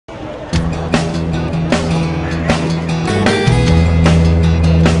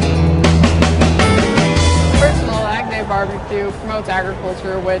promotes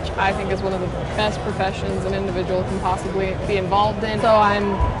agriculture, which I think is one of the best professions an individual can possibly be involved in. So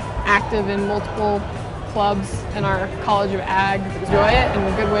I'm active in multiple clubs in our College of Ag. Enjoy it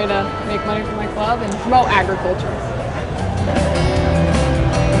and a good way to make money for my club and promote agriculture.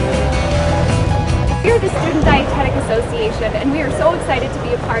 We're the Student Dietetic Association, and we are so excited to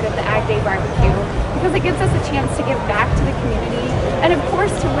be a part of the Ag Day BBQ because it gives us a chance to give back to the community and, of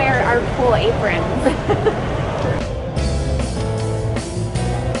course, to wear our cool aprons.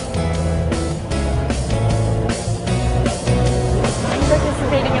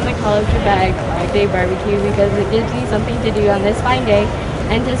 Participating in the College of Ag Day BBQ because it gives me something to do on this fine day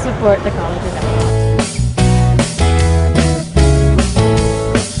and to support the College of Ag.